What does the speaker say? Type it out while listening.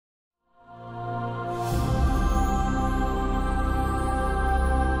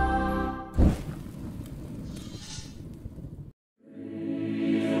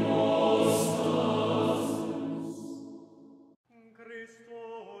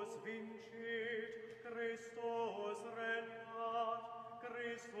vincit, Christus regnat,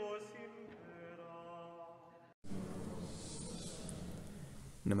 Christus imperat.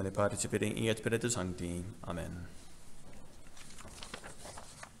 In nomine Patris et Filii et Spiritus Sancti. Amen.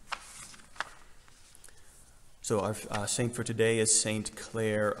 So our saint for today is Saint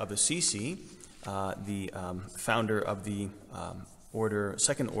Clare of Assisi, the founder of the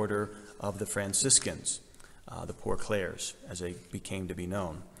second order of the Franciscans, the Poor Clares, as they became to be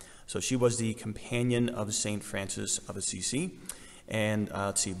known. So she was the companion of Saint Francis of Assisi, and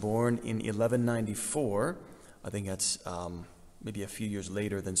born in 1194. I think that's maybe a few years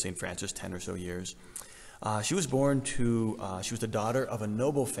later than Saint Francis, 10 or so years. She was the daughter of a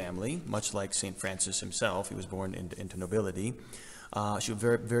noble family, much like Saint Francis himself. He was born into nobility. She was a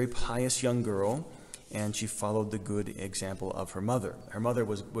very, very pious young girl, and she followed the good example of her mother. Her mother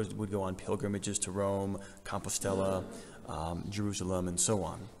would go on pilgrimages to Rome, Compostela, Jerusalem, and so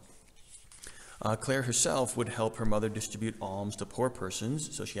on. Clare herself would help her mother distribute alms to poor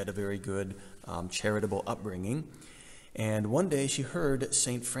persons, so she had a very good charitable upbringing. And one day she heard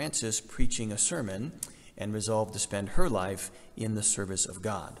Saint Francis preaching a sermon and resolved to spend her life in the service of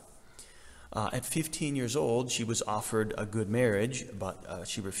God. At 15 years old, she was offered a good marriage, but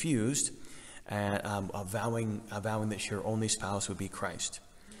she refused, vowing that her only spouse would be Christ.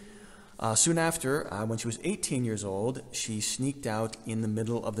 Soon after, when she was 18 years old, she sneaked out in the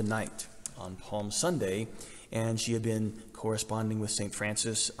middle of the night on Palm Sunday, and she had been corresponding with St.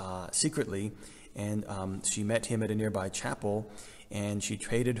 Francis secretly, and she met him at a nearby chapel, and she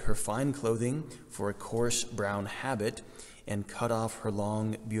traded her fine clothing for a coarse brown habit and cut off her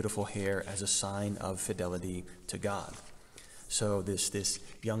long, beautiful hair as a sign of fidelity to God. So this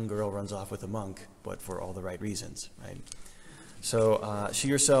young girl runs off with a monk, but for all the right reasons, right? So she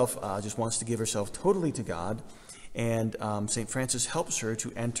herself just wants to give herself totally to God, and St. Francis helps her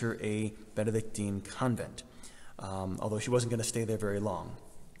to enter a Benedictine convent, although she wasn't going to stay there very long.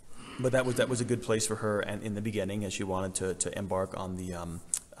 But that was a good place for her, and in the beginning, as she wanted to embark on the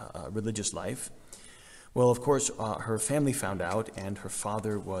religious life. Well, of course, her family found out, and her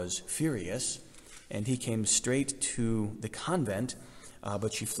father was furious, and he came straight to the convent,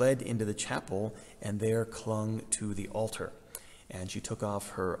 but she fled into the chapel and there clung to the altar. And she took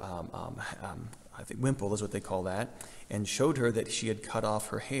off her, I think wimple is what they call that, and showed her that she had cut off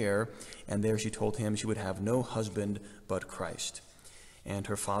her hair, and there she told him she would have no husband but Christ. And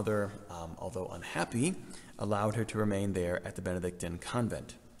her father, although unhappy, allowed her to remain there at the Benedictine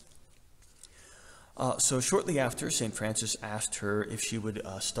convent. So shortly after, St. Francis asked her if she would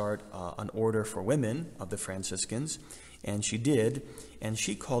start an order for women of the Franciscans, and she did, and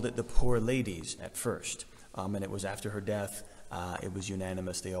she called it the Poor Ladies at first. And it was after her death, it was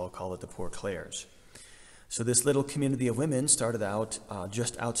unanimous, they all called it the Poor Clares. So this little community of women started out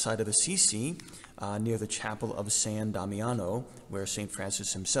just outside of Assisi, near the chapel of San Damiano, where St.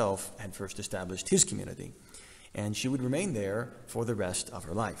 Francis himself had first established his community. And she would remain there for the rest of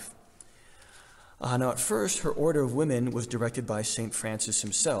her life. Now, at first, her order of women was directed by St. Francis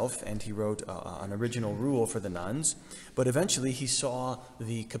himself, and he wrote an original rule for the nuns. But eventually, he saw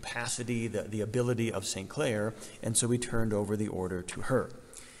the capacity, the ability of St. Clare, and so he turned over the order to her.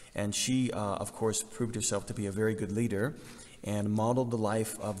 And she, of course, proved herself to be a very good leader and modeled the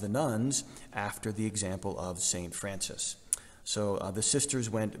life of the nuns after the example of St. Francis. So the sisters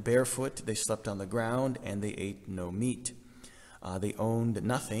went barefoot, they slept on the ground, and they ate no meat. They owned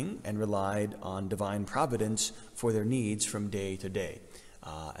nothing and relied on divine providence for their needs from day to day.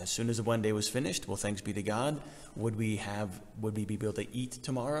 As soon as the one day was finished, well, thanks be to God, would we be able to eat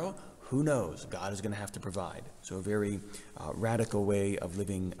tomorrow? Who knows? God is going to have to provide. So a very radical way of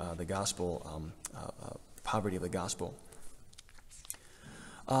living the gospel, poverty of the gospel.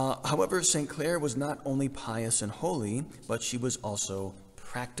 However, St. Clare was not only pious and holy, but she was also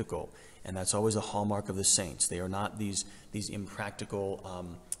practical. And that's always a hallmark of the saints. They are not these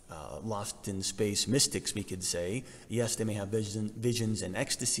impractical, lost in space mystics, we could say. Yes, they may have visions and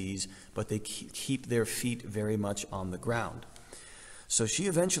ecstasies, but they keep their feet very much on the ground. So she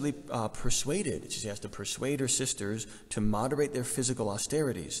eventually she has to persuade her sisters to moderate their physical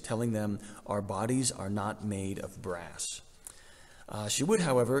austerities, telling them, our bodies are not made of brass. She would,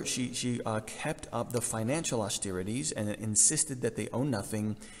 however, she kept up the financial austerities and insisted that they own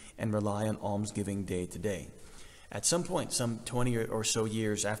nothing and rely on almsgiving day to day. At some point, some 20 or so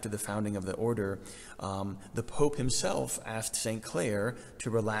years after the founding of the order, the Pope himself asked St. Clare to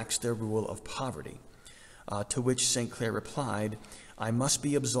relax their rule of poverty, to which St. Clare replied, I must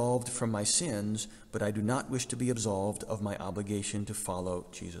be absolved from my sins, but I do not wish to be absolved of my obligation to follow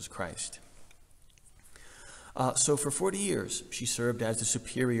Jesus Christ. So for 40 years, she served as the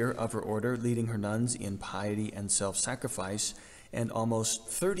superior of her order, leading her nuns in piety and self-sacrifice, and almost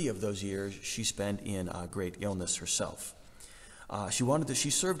 30 of those years she spent in great illness herself. She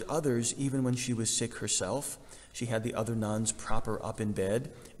served others even when she was sick herself. She had the other nuns prop her up in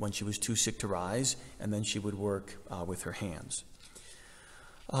bed when she was too sick to rise, and then she would work with her hands.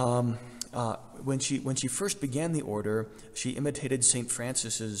 When she first began the order, she imitated St.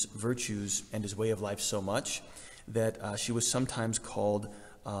 Francis's virtues and his way of life so much that she was sometimes called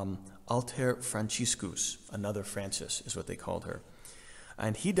Alter Franciscus, another Francis is what they called her.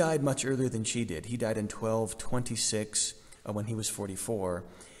 And he died much earlier than she did. He died in 1226 when he was 44.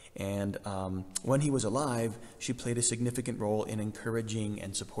 And when he was alive, she played a significant role in encouraging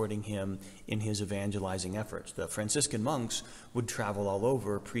and supporting him in his evangelizing efforts. The Franciscan monks would travel all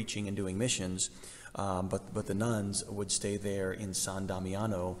over preaching and doing missions, but the nuns would stay there in San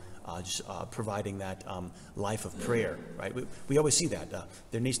Damiano, providing that life of prayer, right? We always see that.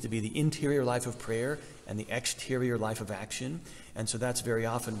 There needs to be the interior life of prayer and the exterior life of action. And so that's very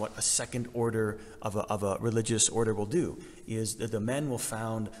often what a second order of a religious order will do, is that the men will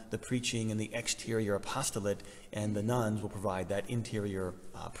found the preaching and the exterior apostolate, and the nuns will provide that interior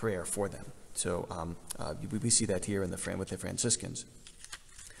prayer for them. So we see that here with the Franciscans.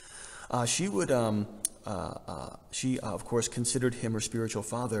 She, of course, considered him her spiritual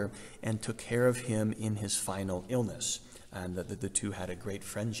father and took care of him in his final illness. And the two had a great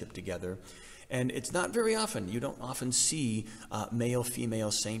friendship together. And it's not very often. You don't often see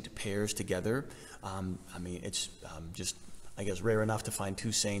male-female saint pairs together. It's just, I guess, rare enough to find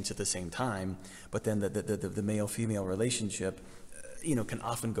two saints at the same time. But then the male-female relationship, can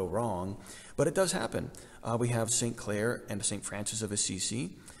often go wrong. But it does happen. We have St. Clare and St. Francis of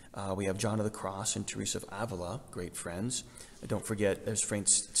Assisi. We have John of the Cross and Teresa of Avila, great friends. Don't forget, there's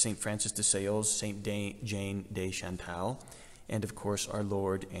St. Francis de Sales, St. Jane de Chantal, and of course our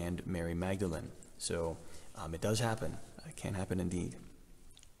Lord and Mary Magdalene. So it does happen. It can happen indeed.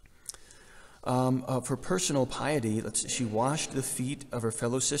 For personal piety, she washed the feet of her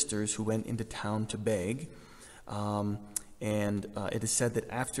fellow sisters who went into town to beg. And it is said that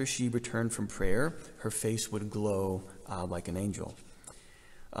after she returned from prayer, her face would glow like an angel.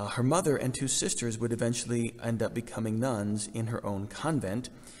 Her mother and two sisters would eventually end up becoming nuns in her own convent.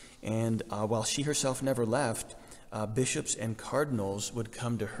 And while she herself never left, bishops and cardinals would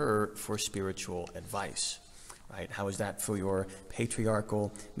come to her for spiritual advice. Right? How is that for your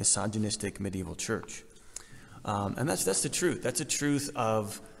patriarchal, misogynistic medieval church? And that's the truth. That's the truth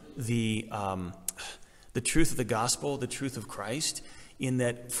of the truth of the gospel, the truth of Christ, in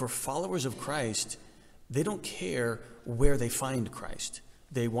that for followers of Christ, they don't care where they find Christ.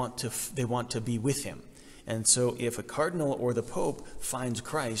 They want to be with him. And so if a cardinal or the pope finds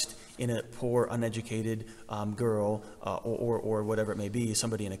Christ in a poor, uneducated girl or whatever it may be,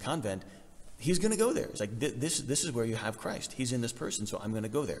 somebody in a convent, he's going to go there. It's like, this is where you have Christ. He's in this person, so I'm going to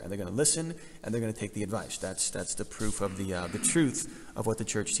go there. And they're going to listen, and they're going to take the advice. That's the proof of the truth of what the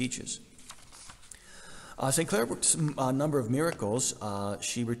church teaches. St. Clare worked a number of miracles.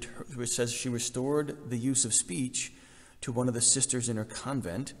 It says she restored the use of speech to one of the sisters in her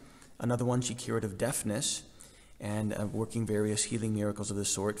convent. Another one she cured of deafness, and working various healing miracles of the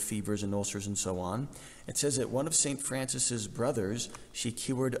sort, fevers and ulcers and so on. It says that one of St. Francis's brothers she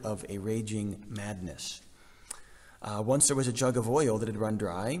cured of a raging madness. Once there was a jug of oil that had run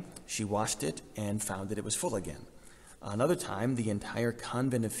dry. She washed it and found that it was full again. Another time, the entire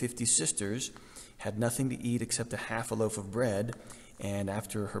convent of 50 sisters had nothing to eat except a half a loaf of bread, and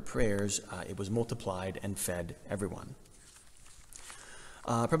after her prayers, it was multiplied and fed everyone.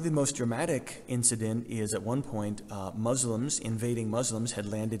 Probably the most dramatic incident is at one point, invading Muslims had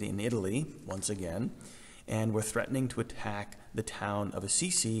landed in Italy once again, and were threatening to attack the town of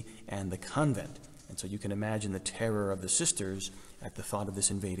Assisi and the convent. And so you can imagine the terror of the sisters at the thought of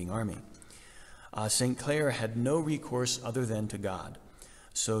this invading army. St. Clare had no recourse other than to God.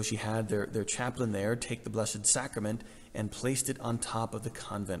 So she had their chaplain there take the Blessed Sacrament and placed it on top of the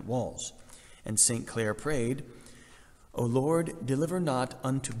convent walls. And St. Clare prayed, O Lord, deliver not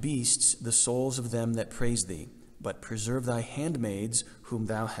unto beasts the souls of them that praise thee, but preserve thy handmaids whom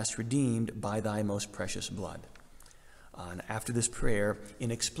thou hast redeemed by thy most precious blood. And after this prayer,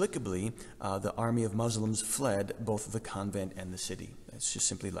 inexplicably, the army of Muslims fled both the convent and the city. It's just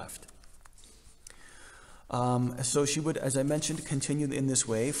simply left. So she would, as I mentioned, continue in this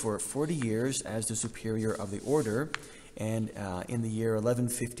way for 40 years as the superior of the order. And in the year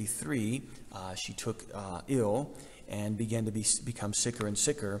 1153, she took ill and began to become sicker and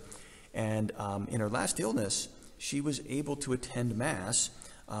sicker. And in her last illness, she was able to attend Mass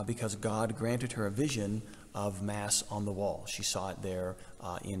because God granted her a vision of Mass on the wall. She saw it there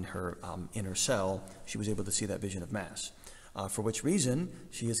in her cell. She was able to see that vision of Mass, for which reason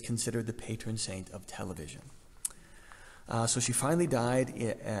she is considered the patron saint of television. So she finally died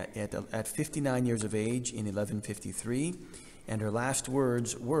at 59 years of age in 1153, and her last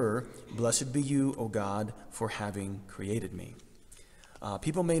words were, "Blessed be you, O God, for having created me."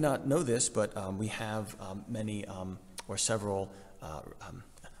 People may not know this, but we have many or several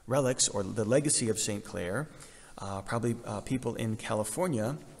relics or the legacy of St. Clare. Probably people in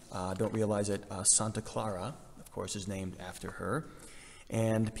California don't realize that Santa Clara, of course, is named after her.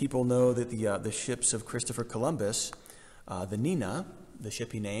 And people know that the ships of Christopher Columbus, the Nina, the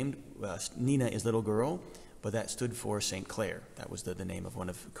ship he named, Nina is little girl, but that stood for St. Clare. That was the name of one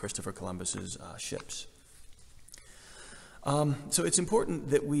of Christopher Columbus's ships. So it's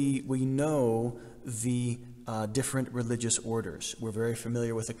important that we know the different religious orders. We're very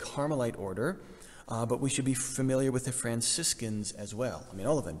familiar with the Carmelite order, but we should be familiar with the Franciscans as well. I mean,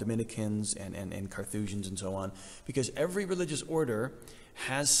 all of them, Dominicans and Carthusians and so on, because every religious order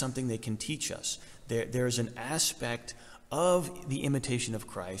has something they can teach us. There's an aspect of the imitation of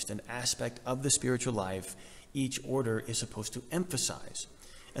Christ, an aspect of the spiritual life each order is supposed to emphasize.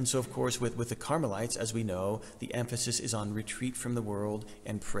 And so, of course, with the Carmelites, as we know, the emphasis is on retreat from the world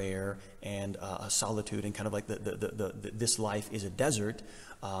and prayer and solitude, and kind of like this life is a desert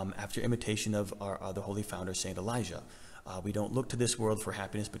after imitation of the holy founder, St. Elijah. We don't look to this world for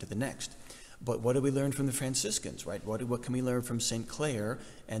happiness, but to the next. But what do we learn from the Franciscans, right? What can we learn from St. Clare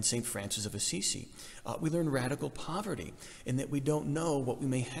and St. Francis of Assisi? We learn radical poverty, in that we don't know what we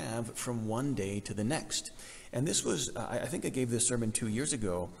may have from one day to the next. And this was, I think I gave this sermon 2 years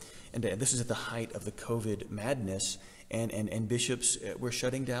ago, and this is at the height of the COVID madness, and bishops were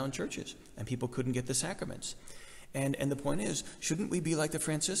shutting down churches, and people couldn't get the sacraments. And the point is, shouldn't we be like the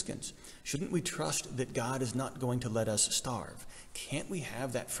Franciscans? Shouldn't we trust that God is not going to let us starve? Can't we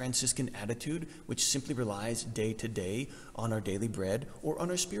have that Franciscan attitude which simply relies day to day on our daily bread or on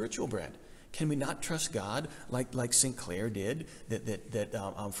our spiritual bread? Can we not trust God like St. Clare did,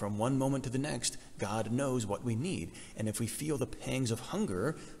 that from one moment to the next, God knows what we need? And if we feel the pangs of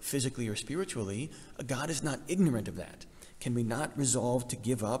hunger, physically or spiritually, God is not ignorant of that. Can we not resolve to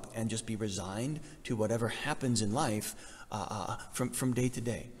give up and just be resigned to whatever happens in life from day to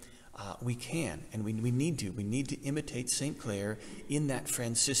day? We can, and we need to. We need to imitate St. Clare in that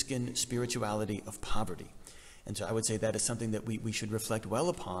Franciscan spirituality of poverty. And so I would say that is something that we should reflect well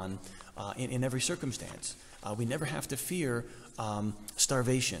upon in every circumstance. We never have to fear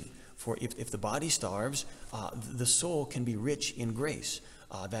starvation. For if the body starves, the soul can be rich in grace.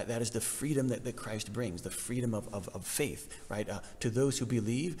 That is the freedom that Christ brings, the freedom of faith, right? To those who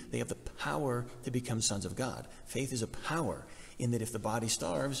believe, they have the power to become sons of God. Faith is a power, in that if the body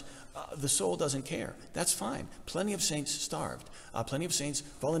starves, the soul doesn't care. That's fine. Plenty of saints starved. Plenty of saints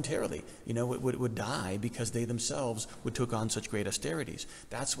voluntarily, would die because they themselves took on such great austerities.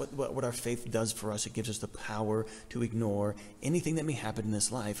 That's what our faith does for us. It gives us the power to ignore anything that may happen in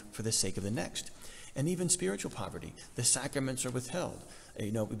this life for the sake of the next. And even spiritual poverty. The sacraments are withheld.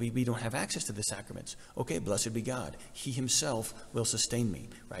 We don't have access to the sacraments. Okay, blessed be God. He himself will sustain me,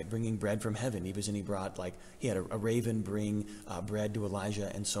 right? Bringing bread from heaven. Even he brought, he had a raven bring bread to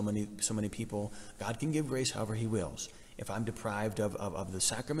Elijah and so many people. God can give grace however he wills. If I'm deprived of the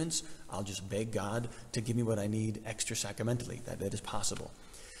sacraments, I'll just beg God to give me what I need extra sacramentally. That is possible.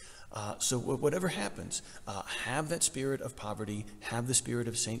 So whatever happens, have that spirit of poverty, have the spirit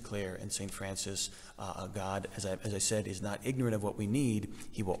of St. Clare and St. Francis. God, as I said, is not ignorant of what we need.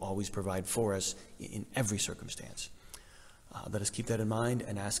 He will always provide for us in every circumstance. Let us keep that in mind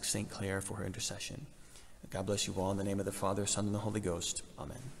and ask St. Clare for her intercession. God bless you all in the name of the Father, Son, and the Holy Ghost.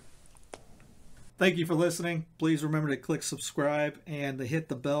 Amen. Thank you for listening. Please remember to click subscribe and to hit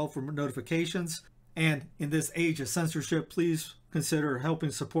the bell for notifications. And in this age of censorship, please consider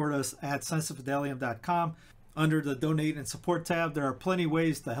helping support us at sensusfidelium.com. Under the Donate and Support tab, there are plenty of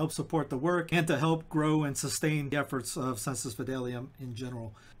ways to help support the work and to help grow and sustain the efforts of Sensus Fidelium in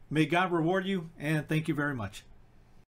general. May God reward you, and thank you very much.